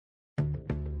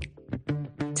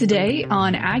Today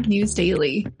on Ag News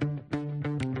Daily.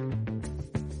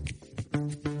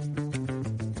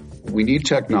 We need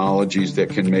technologies that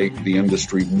can make the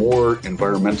industry more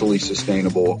environmentally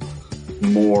sustainable,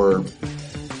 more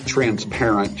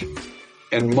transparent,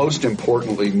 and most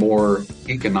importantly, more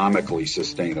economically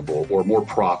sustainable or more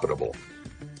profitable.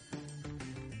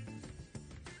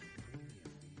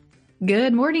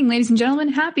 Good morning, ladies and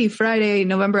gentlemen. Happy Friday,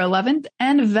 November 11th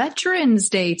and Veterans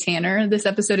Day, Tanner. This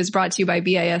episode is brought to you by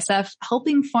BASF,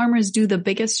 helping farmers do the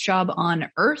biggest job on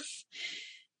earth.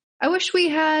 I wish we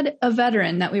had a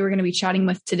veteran that we were going to be chatting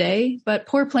with today, but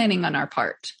poor planning on our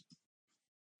part.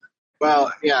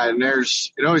 Well, yeah, and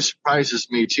it always surprises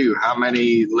me too how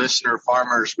many listener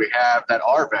farmers we have that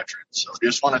are veterans. So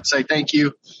just want to say thank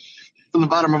you from the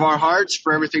bottom of our hearts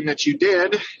for everything that you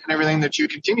did and everything that you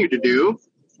continue to do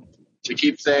to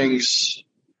keep things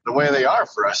the way they are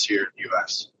for us here in the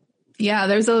U.S. Yeah,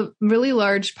 there's a really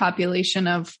large population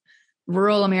of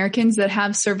rural Americans that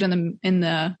have served in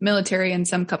the military in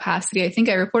some capacity. I think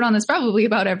I report on this probably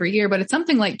about every year, but it's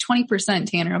something like 20%,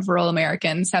 Tanner, of rural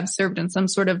Americans have served in some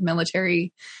sort of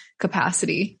military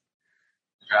capacity.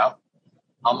 Yeah,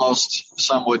 almost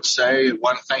some would say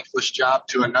one thankless job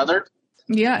to another.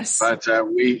 Yes. But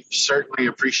we certainly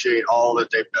appreciate all that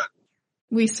they've done.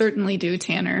 We certainly do,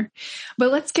 Tanner.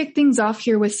 But let's kick things off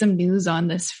here with some news on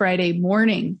this Friday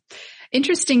morning.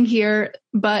 Interesting here,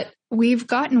 but we've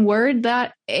gotten word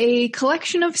that a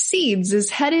collection of seeds is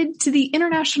headed to the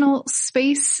International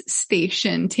Space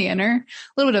Station, Tanner.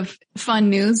 A little bit of fun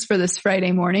news for this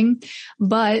Friday morning,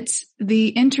 but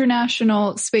the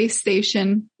International Space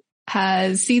Station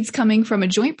has seeds coming from a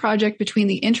joint project between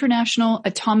the International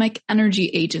Atomic Energy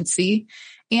Agency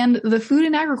and the Food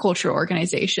and Agriculture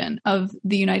Organization of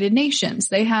the United Nations.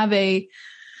 They have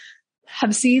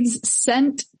seeds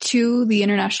sent to the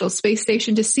International Space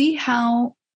Station to see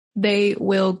how they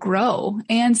will grow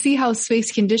and see how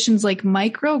space conditions like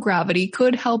microgravity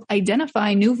could help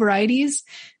identify new varieties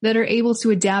that are able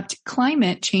to adapt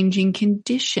climate changing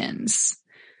conditions.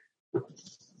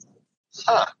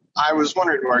 I was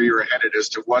wondering where you were headed as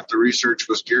to what the research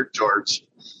was geared towards.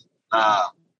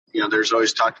 There's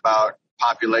always talked about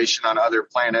population on other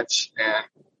planets and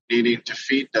needing to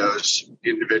feed those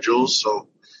individuals. So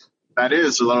that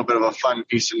is a little bit of a fun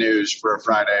piece of news for a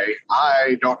Friday.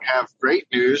 I don't have great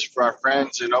news for our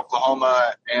friends in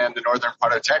Oklahoma and the northern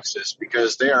part of Texas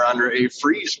because they are under a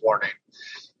freeze warning.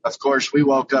 Of course, we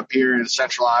woke up here in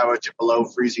central Iowa to below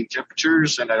freezing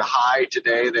temperatures and a high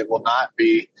today that will not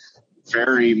be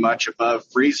very much above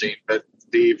freezing. But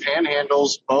the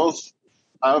panhandles, both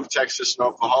of Texas and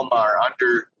Oklahoma, are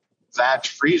under that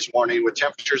freeze warning with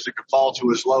temperatures that could fall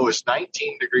to as low as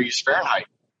 19 degrees Fahrenheit.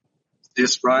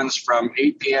 This runs from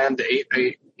 8 p.m. to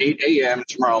 8 a.m.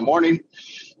 tomorrow morning.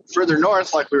 Further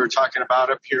north, like we were talking about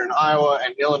up here in Iowa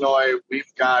and Illinois,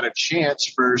 we've got a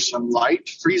chance for some light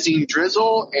freezing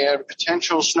drizzle and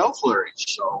potential snow flurries.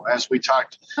 So as we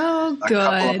talked, a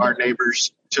couple of our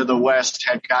neighbors to the west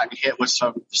had gotten hit with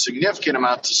some significant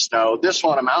amounts of snow. This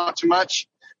won't amount to much,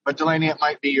 but Delaney, it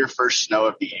might be your first snow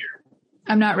of the year.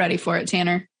 I'm not ready for it,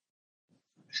 Tanner.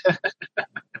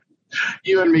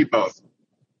 You and me both.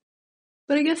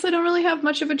 But I guess I don't really have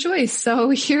much of a choice. So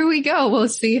here we go. We'll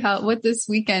see what this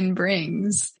weekend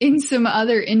brings. In some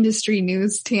other industry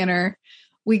news, Tanner,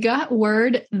 we got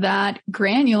word that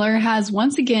Granular has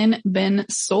once again been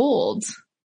sold.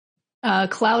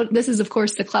 This is, of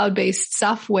course, the cloud-based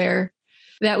software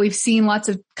that we've seen lots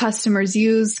of customers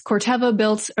use. Corteva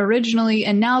built originally,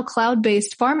 and now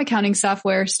cloud-based farm accounting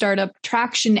software startup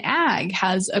Traction Ag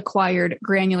has acquired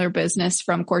Granular business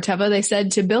from Corteva. They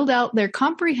said to build out their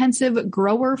comprehensive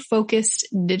grower-focused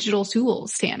digital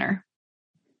tools, Tanner.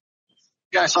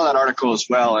 Yeah, I saw that article as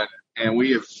well, and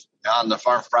we have, on the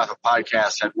Farm for Profit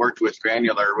podcast, had worked with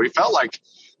Granular. We felt like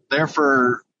there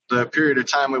for the period of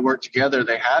time we worked together,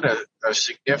 they had a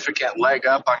significant leg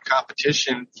up on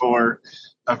competition for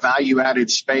a value-added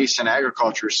space in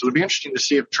agriculture. So it'll be interesting to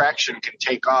see if Traction can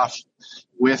take off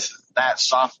with that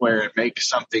software and make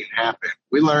something happen.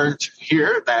 We learned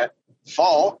here that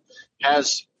fall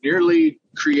has nearly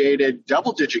created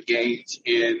double-digit gains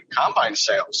in combine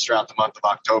sales throughout the month of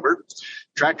October.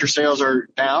 Tractor sales are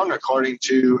down, according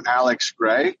to Alex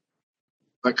Gray,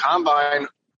 but combine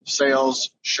sales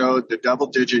showed the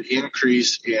double-digit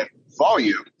increase in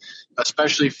volume,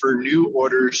 especially for new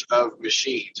orders of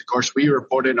machines. Of course, we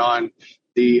reported on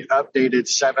the updated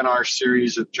 7R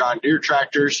series of John Deere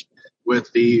tractors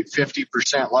with the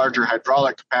 50% larger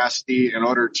hydraulic capacity in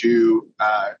order to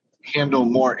handle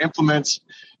more implements.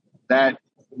 That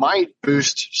might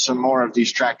boost some more of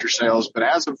these tractor sales. But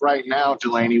as of right now,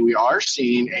 Delaney, we are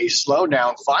seeing a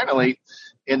slowdown finally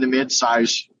in the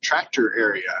mid-size tractor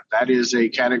area. That is a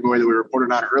category that we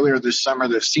reported on earlier this summer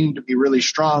that seemed to be really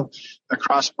strong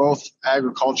across both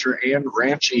agriculture and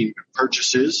ranching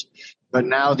purchases. But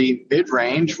now the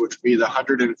mid-range, which would be the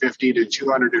 150 to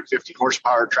 250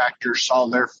 horsepower tractors, saw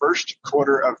their first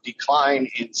quarter of decline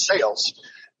in sales.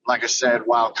 Like I said,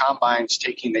 while combines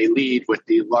taking a lead with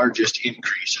the largest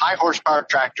increase. High horsepower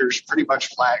tractors, pretty much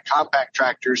flat. Compact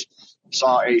tractors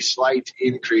saw a slight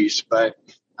increase, but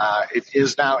it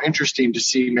is now interesting to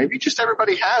see maybe just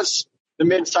everybody has the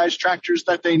mid-sized tractors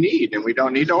that they need, and we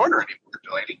don't need to order anymore,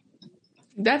 Delaney.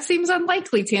 That seems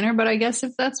unlikely, Tanner, but I guess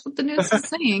if that's what the news is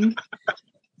saying.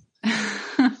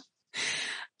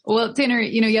 Well, Tanner,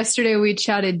 yesterday we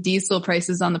chatted diesel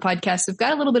prices on the podcast. We've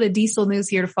got a little bit of diesel news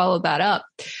here to follow that up.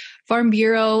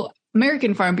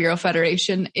 American Farm Bureau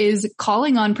Federation is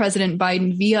calling on President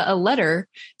Biden via a letter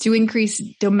to increase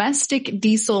domestic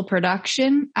diesel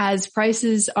production as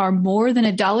prices are more than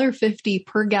 $1.50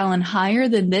 per gallon higher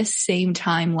than this same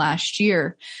time last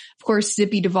year. Of course,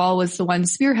 Zippy Duvall was the one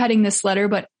spearheading this letter,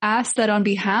 but asked that on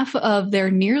behalf of their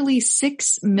nearly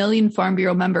 6 million Farm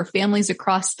Bureau member families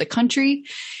across the country,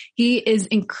 he is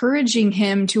encouraging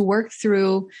him to work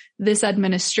through this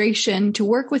administration to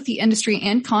work with the industry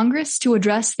and Congress to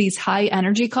address these high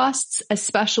energy costs,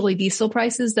 especially diesel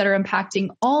prices that are impacting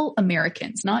all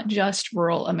Americans, not just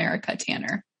rural America,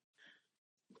 Tanner.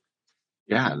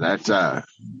 Yeah,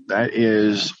 that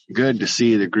is good to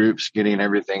see the groups getting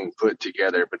everything put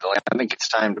together. But I think it's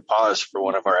time to pause for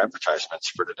one of our advertisements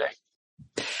for today.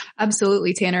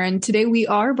 Absolutely, Tanner. And today we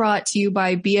are brought to you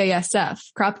by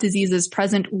BASF. Crop disease is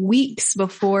present weeks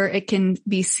before it can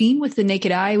be seen with the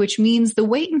naked eye, which means the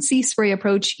wait and see spray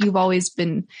approach you've always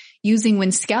been using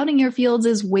when scouting your fields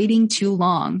is waiting too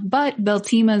long. But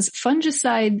Veltima's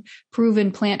fungicide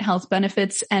proven plant health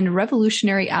benefits and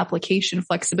revolutionary application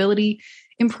flexibility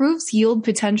improves yield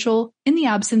potential in the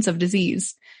absence of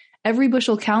disease. Every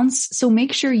bushel counts, so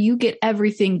make sure you get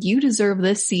everything you deserve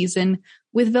this season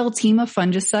with Veltima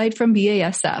fungicide from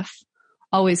BASF.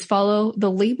 Always follow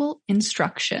the label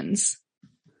instructions.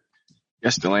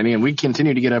 Yes, Delaney, and we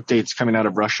continue to get updates coming out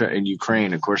of Russia and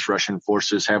Ukraine. Of course, Russian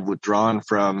forces have withdrawn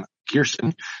from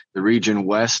Kherson, the region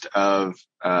west of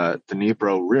the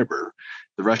Dnipro River.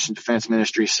 The Russian Defense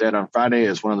Ministry said on Friday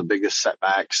is one of the biggest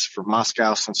setbacks for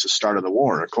Moscow since the start of the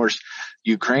war. Of course,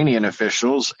 Ukrainian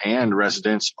officials and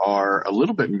residents are a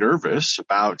little bit nervous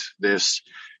about this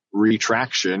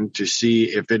retraction to see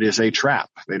if it is a trap.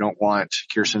 They don't want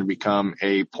Kherson to become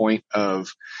a point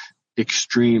of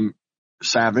extreme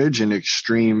savage and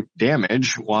extreme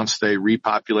damage once they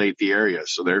repopulate the area.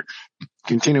 So they're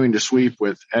continuing to sweep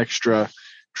with extra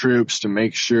troops to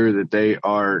make sure that they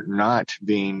are not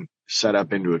being set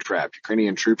up into a trap.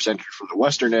 Ukrainian troops entered from the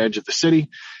western edge of the city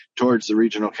towards the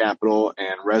regional capital,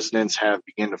 and residents have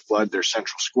begun to flood their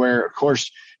central square, of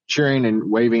course, cheering and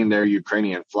waving their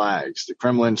Ukrainian flags. The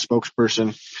Kremlin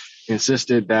spokesperson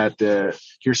insisted that the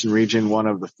Kherson region, one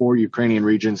of the 4 Ukrainian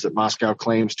regions that Moscow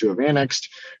claims to have annexed,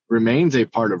 remains a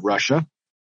part of Russia,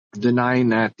 denying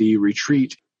that the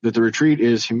retreat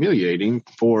is humiliating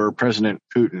for President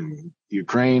Putin.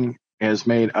 Ukraine has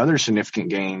made other significant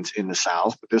gains in the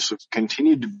south, but this will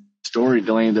continue to be a story,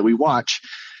 Delaney, that we watch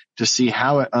to see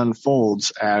how it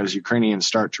unfolds as Ukrainians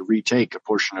start to retake a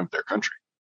portion of their country.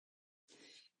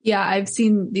 Yeah, I've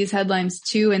seen these headlines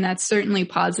too, and that's certainly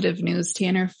positive news,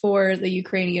 Tanner, for the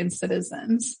Ukrainian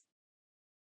citizens.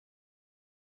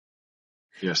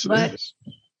 Yes, it is.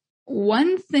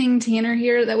 One thing, Tanner,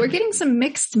 here that we're getting some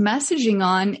mixed messaging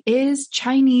on is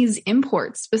Chinese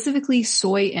imports, specifically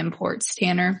soy imports,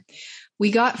 Tanner.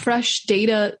 We got fresh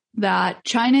data that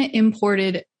China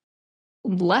imported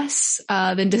less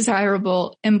than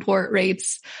desirable import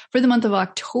rates for the month of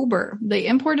October. They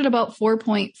imported about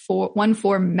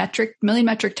 4.14 million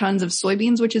metric tons of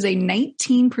soybeans, which is a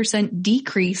 19%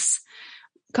 decrease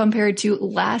compared to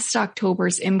last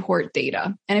October's import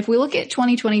data. And if we look at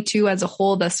 2022 as a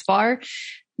whole thus far,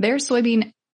 their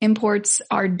soybean imports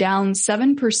are down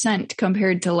 7%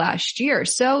 compared to last year.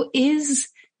 So is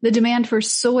the demand for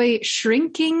soy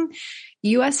shrinking?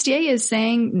 USDA is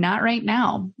saying not right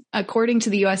now. According to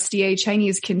the USDA,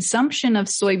 Chinese consumption of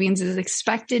soybeans is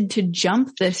expected to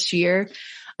jump this year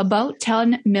about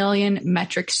 10 million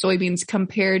metric soybeans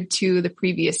compared to the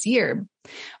previous year.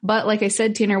 But like I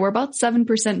said, Tanner, we're about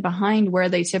 7% behind where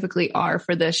they typically are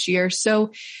for this year.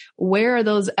 So where are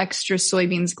those extra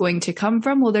soybeans going to come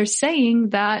from? Well, they're saying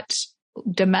that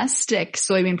domestic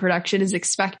soybean production is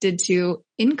expected to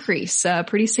increase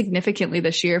pretty significantly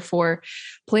this year for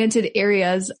planted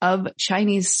areas of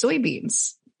Chinese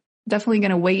soybeans. definitely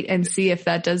going to wait and see if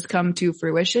that does come to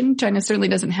fruition. China certainly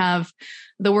doesn't have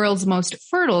the world's most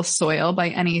fertile soil by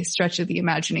any stretch of the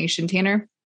imagination, Tanner.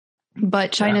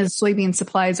 But China's soybean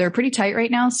supplies are pretty tight right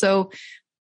now. So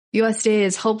USDA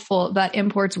is hopeful that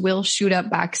imports will shoot up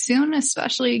back soon,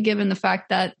 especially given the fact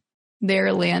that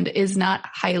their land is not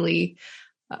highly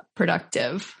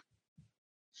productive.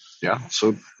 Yeah.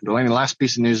 So Delaney, last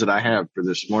piece of news that I have for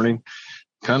this morning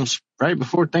comes right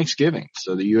before Thanksgiving.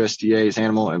 So the USDA's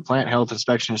Animal and Plant Health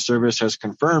Inspection Service has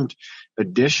confirmed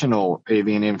additional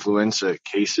avian influenza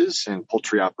cases in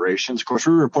poultry operations. Of course,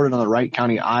 we reported on the Wright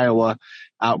County, Iowa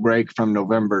outbreak from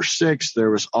November 6th.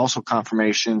 There was also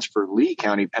confirmations for Lee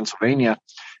County, Pennsylvania.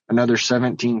 Another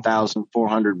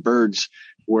 17,400 birds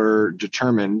were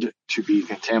determined to be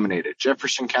contaminated.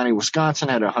 Jefferson County, Wisconsin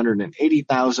had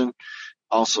 180,000.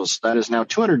 Also, so that is now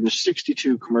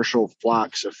 262 commercial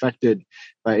flocks affected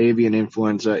by avian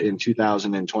influenza in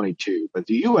 2022. But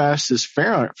the U.S. is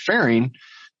faring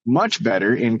much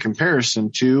better in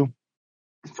comparison to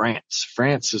France.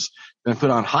 France has been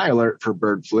put on high alert for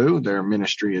bird flu. Their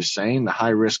ministry is saying the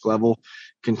high risk level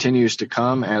continues to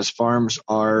come as farms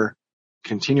are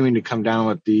continuing to come down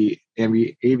with the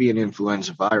avian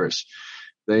influenza virus.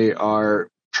 They are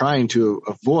trying to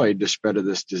avoid the spread of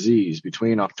this disease.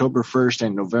 Between October 1st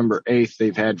and November 8th,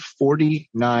 they've had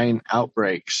 49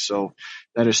 outbreaks. So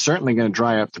that is certainly going to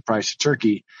dry up the price of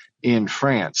turkey in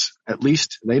France. At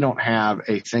least they don't have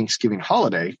a Thanksgiving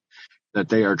holiday that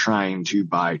they are trying to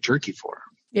buy turkey for.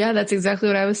 Yeah, that's exactly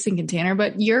what I was thinking, Tanner.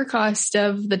 But your cost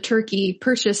of the turkey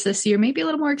purchase this year may be a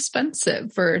little more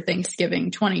expensive for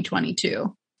Thanksgiving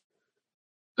 2022.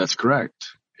 That's correct.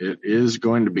 It is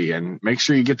going to be. And make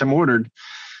sure you get them ordered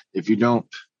if you don't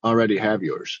already have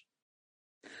yours.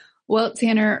 Well,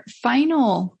 Tanner,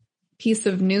 final piece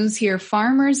of news here.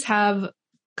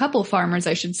 Couple farmers,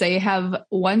 I should say, have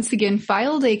once again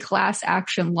filed a class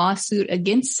action lawsuit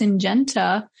against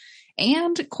Syngenta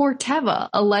and Corteva,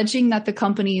 alleging that the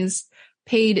companies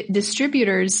paid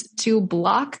distributors to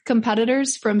block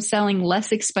competitors from selling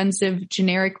less expensive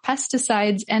generic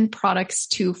pesticides and products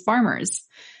to farmers.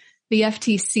 The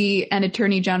FTC and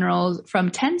attorney generals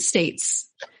from 10 states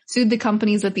sued the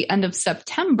companies at the end of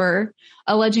September,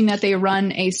 alleging that they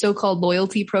run a so-called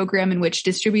loyalty program in which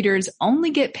distributors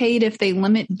only get paid if they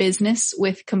limit business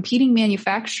with competing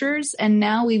manufacturers. And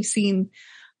now we've seen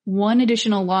one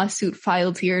additional lawsuit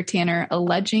filed here, Tanner,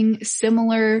 alleging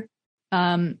similar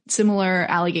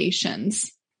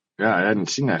allegations. Yeah, I hadn't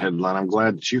seen that headline. I'm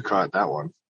glad that you caught that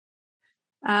one.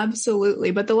 Absolutely.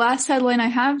 But the last headline I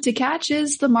have to catch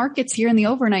is the markets here in the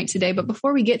overnight today. But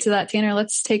before we get to that, Tanner,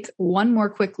 let's take one more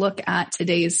quick look at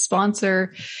today's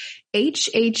sponsor.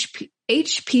 HPPD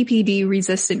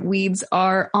resistant weeds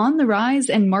are on the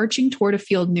rise and marching toward a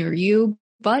field near you,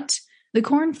 but the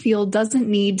cornfield doesn't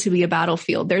need to be a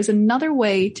battlefield. There's another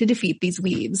way to defeat these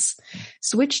weeds.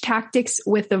 Switch tactics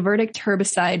with the Verdict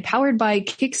herbicide powered by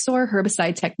Kixor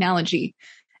herbicide technology.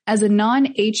 As a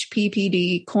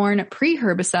non-HPPD corn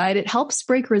pre-herbicide, it helps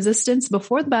break resistance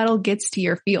before the battle gets to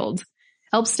your field.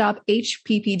 Help stop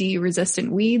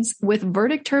HPPD-resistant weeds with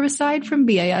Verdict herbicide from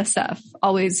BASF.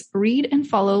 Always read and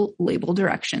follow label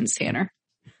directions, Tanner.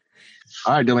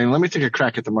 All right, Delaney, let me take a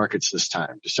crack at the markets this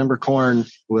time. December corn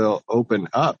will open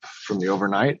up from the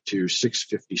overnight to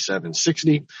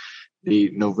 $657.60.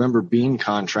 The November bean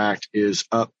contract is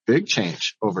up big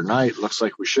change overnight. Looks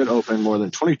like we should open more than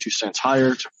 22 cents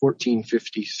higher to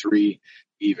 $14.53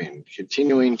 even.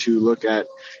 Continuing to look at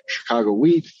Chicago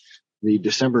wheat, the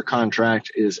December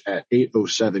contract is at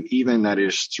 $8.07 even. That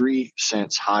is 3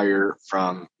 cents higher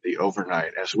from the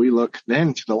overnight. As we look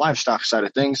then to the livestock side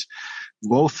of things,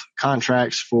 all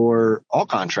contracts for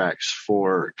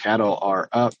cattle are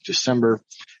up. December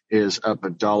is up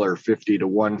 $1.50 to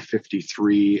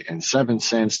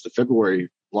 $153.07. The February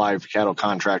live cattle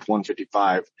contract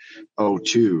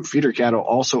 $155.02. Feeder cattle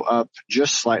also up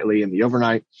just slightly in the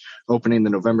overnight, opening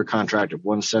the November contract at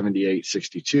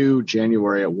 $178.62.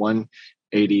 January at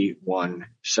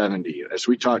 $181.70. As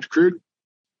we talked crude,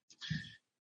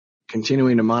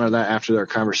 continuing to monitor that after our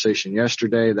conversation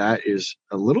yesterday, that is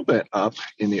a little bit up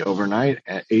in the overnight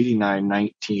at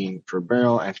 $89.19 per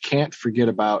barrel. And can't forget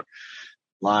about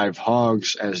live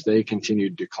hogs as they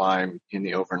continued to climb in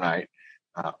the overnight,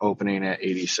 opening at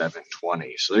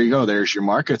 $87.20. So there you go. There's your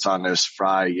markets on this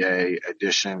Friday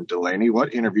edition. Delaney,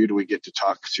 what interview do we get to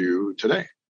talk to today?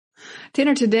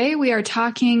 Tanner, today we are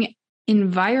talking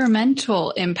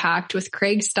environmental impact with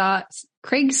Craig Scott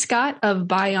of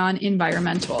Bion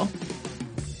Environmental.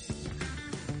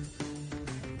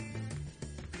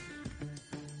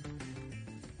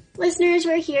 Listeners,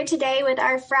 we're here today with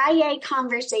our Friday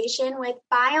conversation with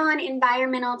Bion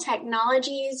Environmental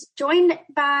Technologies, joined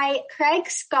by Craig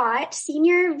Scott,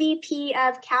 Senior VP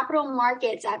of Capital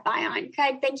Markets at Bion.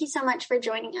 Craig, thank you so much for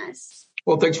joining us.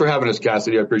 Well, thanks for having us,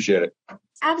 Cassidy. I appreciate it.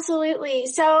 Absolutely.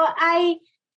 So I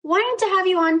wanted to have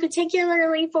you on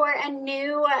particularly for a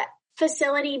new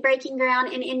facility breaking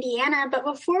ground in Indiana. But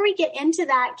before we get into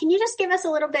that, can you just give us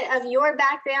a little bit of your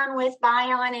background with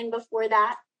Bion and before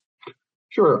that?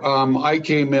 Sure. I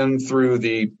came in through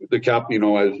the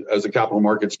as a capital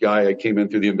markets guy, I came in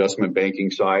through the investment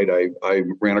banking side. I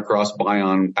ran across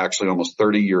Bion actually almost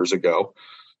 30 years ago.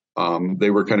 They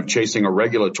were kind of chasing a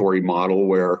regulatory model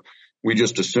where we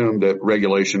just assumed that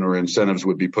regulation or incentives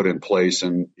would be put in place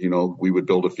and, we would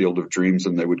build a field of dreams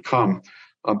and they would come.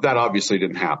 That obviously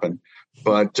didn't happen.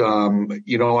 But,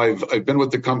 I've been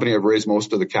with the company. I've raised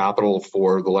most of the capital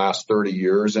for the last 30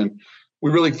 years. And we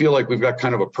really feel like we've got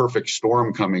kind of a perfect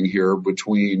storm coming here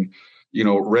between,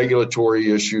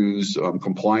 regulatory issues,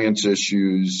 compliance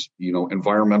issues,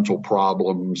 environmental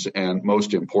problems, and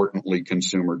most importantly,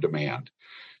 consumer demand.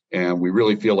 And we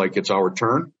really feel like it's our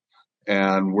turn.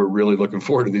 And we're really looking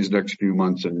forward to these next few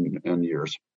months and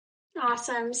years.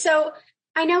 Awesome. So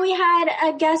I know we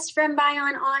had a guest from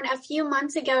Bion on a few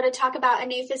months ago to talk about a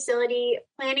new facility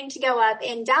planning to go up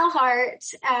in Dalhart.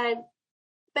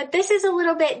 But this is a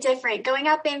little bit different, going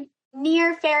up in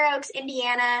near Fair Oaks,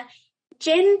 Indiana,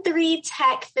 Gen 3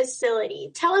 Tech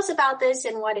facility. Tell us about this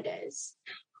and what it is.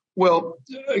 Well,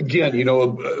 again,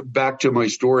 back to my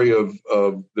story of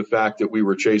the fact that we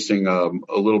were chasing a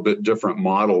little bit different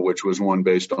model, which was one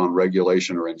based on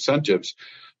regulation or incentives.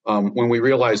 When we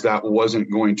realized that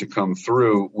wasn't going to come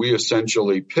through, we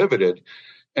essentially pivoted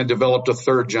and developed a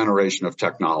third generation of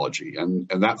technology. And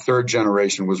that third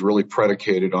generation was really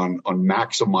predicated on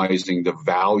maximizing the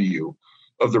value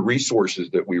of the resources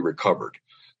that we recovered.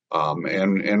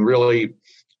 And really,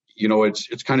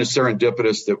 it's kind of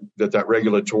serendipitous that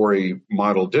regulatory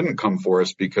model didn't come for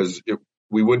us because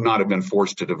we would not have been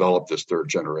forced to develop this third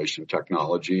generation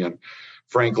technology. And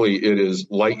frankly, it is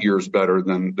light years better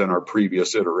than our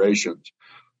previous iterations.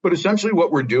 But essentially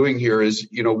what we're doing here is,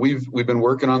 we've been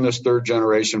working on this third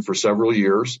generation for several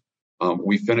years.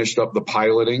 We finished up the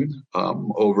piloting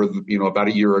over about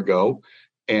a year ago,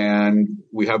 and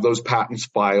we have those patents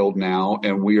filed now,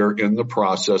 and we are in the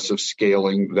process of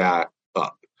scaling that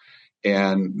up.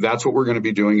 And that's what we're going to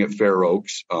be doing at Fair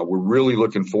Oaks. We're really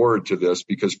looking forward to this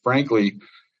because frankly,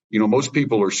 most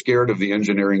people are scared of the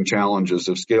engineering challenges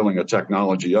of scaling a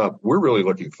technology up. We're really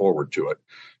looking forward to it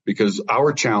because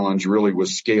our challenge really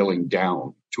was scaling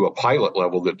down to a pilot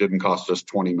level that didn't cost us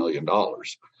 $20 million.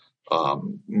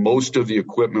 Most of the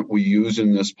equipment we use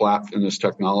in this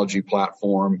technology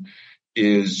platform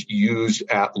is used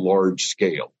at large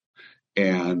scale.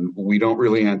 And we don't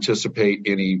really anticipate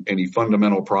any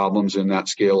fundamental problems in that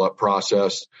scale up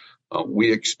process.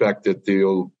 We expect that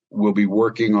we'll be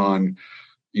working on,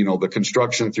 the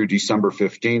construction through December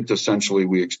 15th. Essentially,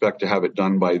 we expect to have it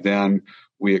done by then.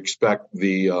 We expect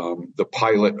the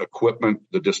pilot equipment,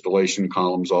 the distillation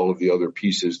columns, all of the other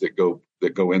pieces that go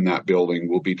in that building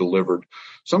will be delivered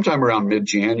sometime around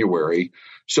mid-January,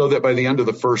 so that by the end of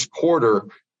the first quarter,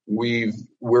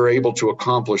 we're able to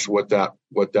accomplish what that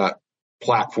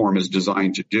platform is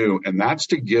designed to do, and that's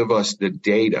to give us the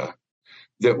data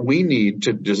that we need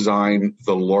to design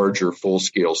the larger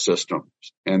full-scale systems,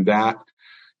 and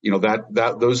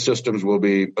those systems will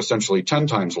be essentially 10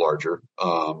 times larger.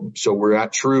 So we're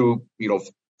at true,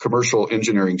 commercial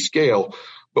engineering scale,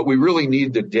 but we really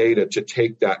need the data to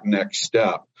take that next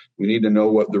step. We need to know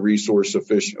what the resource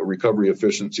recovery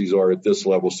efficiencies are at this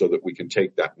level so that we can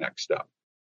take that next step.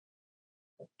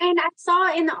 And I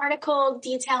saw in the article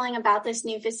detailing about this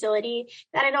new facility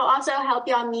that it'll also help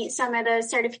y'all meet some of the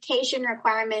certification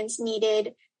requirements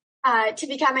needed to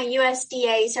become a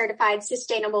USDA certified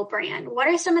sustainable brand. What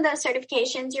are some of those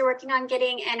certifications you're working on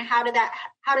getting, and how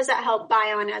does that help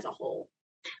Bion as a whole?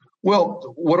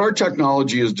 Well, what our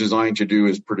technology is designed to do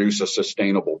is produce a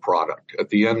sustainable product. At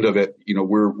the end of it,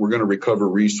 we're going to recover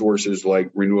resources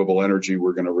like renewable energy.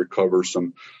 We're going to recover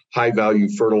some high value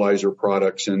fertilizer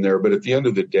products in there. But at the end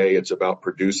of the day, it's about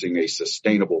producing a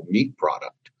sustainable meat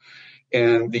product.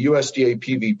 And the USDA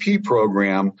PVP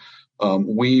program,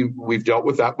 we've dealt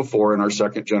with that before in our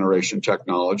second generation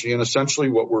technology. And essentially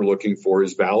what we're looking for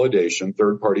is validation,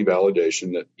 third party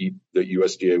validation that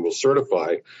USDA will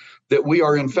certify that we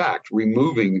are in fact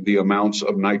removing the amounts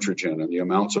of nitrogen and the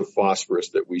amounts of phosphorus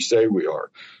that we say we are,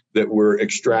 that we're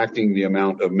extracting the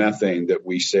amount of methane that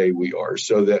we say we are,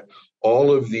 so that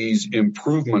all of these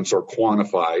improvements are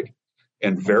quantified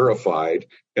and verified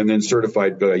and then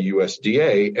certified by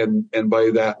USDA. And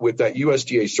by that, with that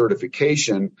USDA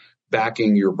certification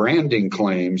backing your branding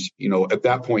claims, at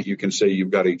that point you can say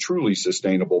you've got a truly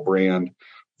sustainable brand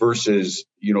versus,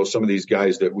 some of these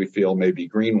guys that we feel may be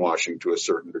greenwashing to a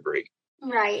certain degree.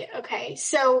 Right. Okay.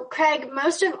 So Craig,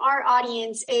 most of our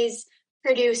audience is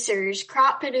producers,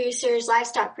 crop producers,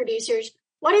 livestock producers.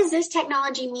 What does this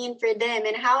technology mean for them,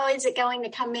 and how is it going to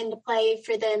come into play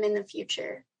for them in the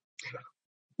future?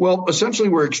 Well, essentially,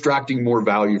 we're extracting more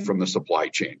value from the supply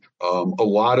chain. A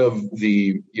lot of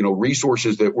the,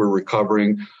 resources that we're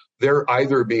recovering, they're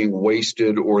either being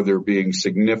wasted or they're being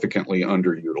significantly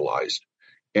underutilized.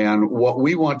 And what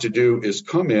we want to do is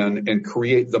come in and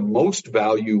create the most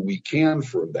value we can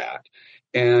from that.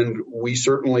 And we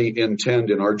certainly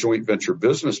intend in our joint venture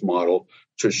business model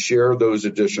to share those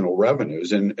additional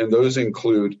revenues. And those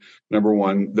include, number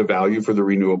one, the value for the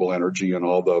renewable energy and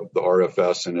all the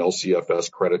RFS and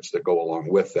LCFS credits that go along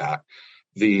with that.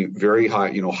 The very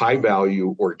high, high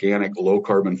value organic low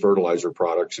carbon fertilizer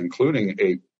products, including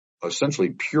a essentially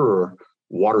pure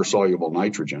water soluble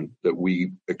nitrogen that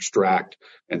we extract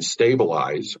and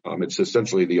stabilize. It's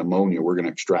essentially the ammonia. We're going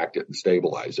to extract it and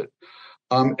stabilize it.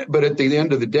 But at the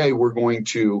end of the day, we're going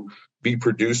to be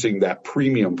producing that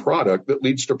premium product that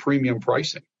leads to premium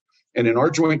pricing. And in our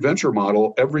joint venture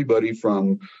model, everybody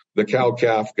from the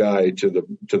cow-calf guy to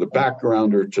the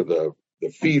backgrounder to the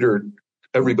feeder,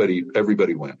 everybody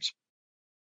wins.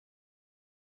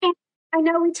 I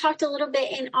know we talked a little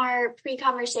bit in our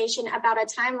pre-conversation about a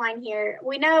timeline here.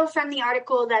 We know from the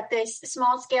article that this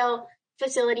small-scale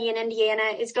facility in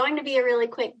Indiana is going to be a really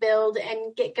quick build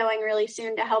and get going really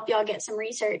soon to help y'all get some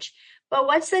research. But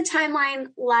what's the timeline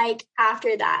like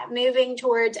after that, moving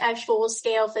towards a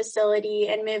full-scale facility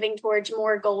and moving towards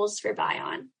more goals for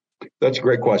Bion? That's a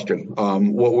great question.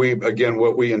 What we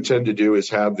intend to do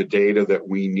is have the data that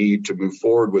we need to move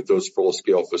forward with those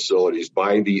full-scale facilities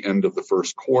by the end of the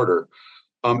first quarter.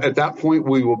 At that point,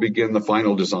 we will begin the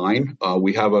final design.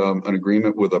 We have an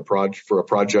agreement with for a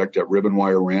project at Ribbon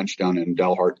Wire Ranch down in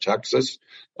Dalhart, Texas.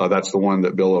 That's the one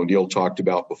that Bill O'Neill talked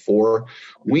about before.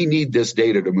 We need this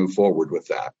data to move forward with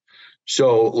that.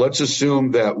 So let's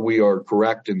assume that we are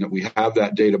correct and that we have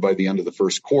that data by the end of the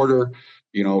first quarter.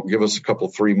 Give us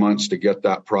 3 months to get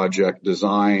that project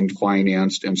designed,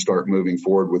 financed, and start moving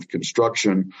forward with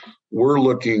construction. We're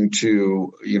looking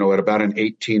to, at about an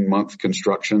 18-month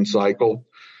construction cycle.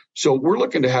 So we're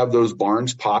looking to have those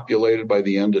barns populated by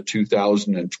the end of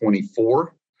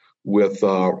 2024 with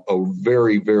a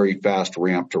very, very fast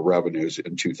ramp to revenues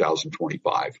in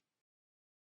 2025.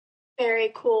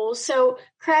 Very cool. So,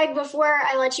 Craig, before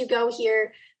I let you go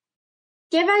here,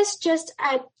 give us just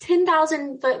a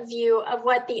 10,000-foot view of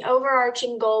what the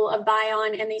overarching goal of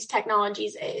Bion and these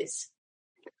technologies is.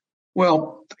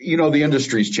 Well, the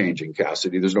industry's changing,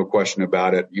 Cassidy. There's no question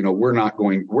about it. We're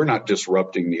not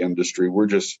disrupting the industry.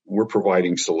 We're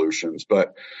providing solutions.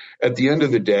 But at the end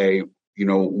of the day,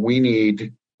 we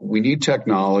need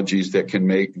technologies that can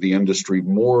make the industry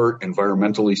more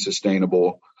environmentally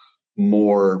sustainable,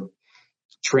 more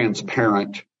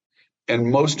transparent,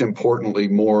 and most importantly,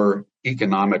 more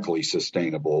economically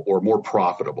sustainable or more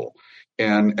profitable.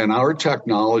 And our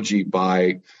technology,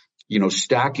 by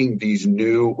stacking these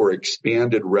new or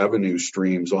expanded revenue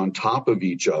streams on top of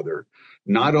each other,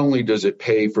 not only does it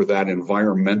pay for that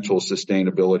environmental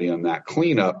sustainability and that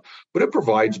cleanup, but it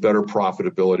provides better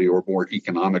profitability or more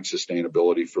economic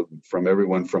sustainability from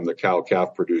everyone from the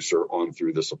cow-calf producer on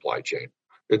through the supply chain.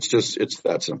 It's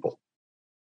that simple.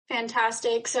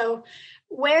 Fantastic. So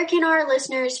where can our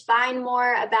listeners find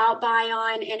more about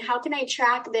Bion, and how can they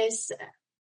track this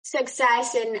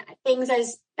success and things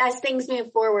as things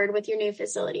move forward with your new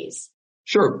facilities?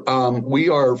 Sure. We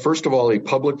are, first of all, a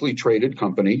publicly traded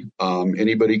company.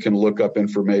 Anybody can look up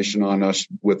information on us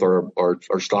with our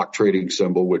stock trading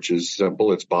symbol, which is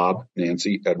simple. It's Bob,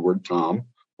 Nancy, Edward, Tom,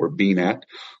 or BNET.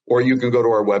 Or you can go to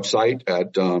our website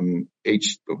at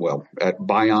at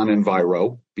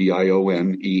BionEnviro,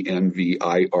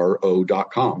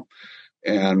 BionEnviro.com.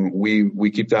 And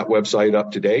we keep that website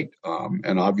up to date.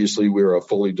 And obviously we're a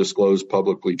fully disclosed,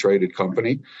 publicly traded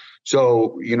company.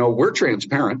 So, we're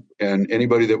transparent, and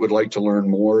anybody that would like to learn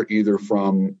more, either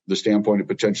from the standpoint of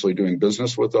potentially doing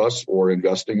business with us or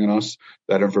investing in us,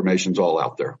 that information's all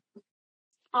out there.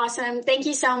 Awesome. Thank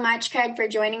you so much, Craig, for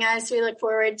joining us. We look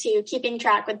forward to keeping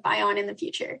track with Bion in the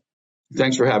future.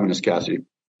 Thanks for having us, Cassidy.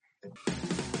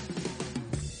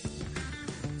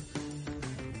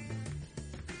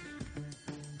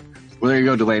 Well, there you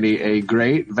go, Delaney. A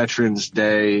great Veterans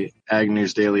Day Ag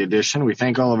News Daily edition. We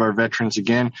thank all of our veterans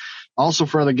again. Also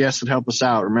for other guests that help us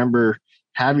out. Remember,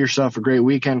 Have yourself a great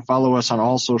weekend. Follow us on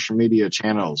all social media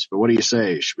channels. But what do you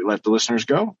say? Should we let the listeners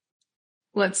go?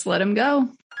 Let's let them go.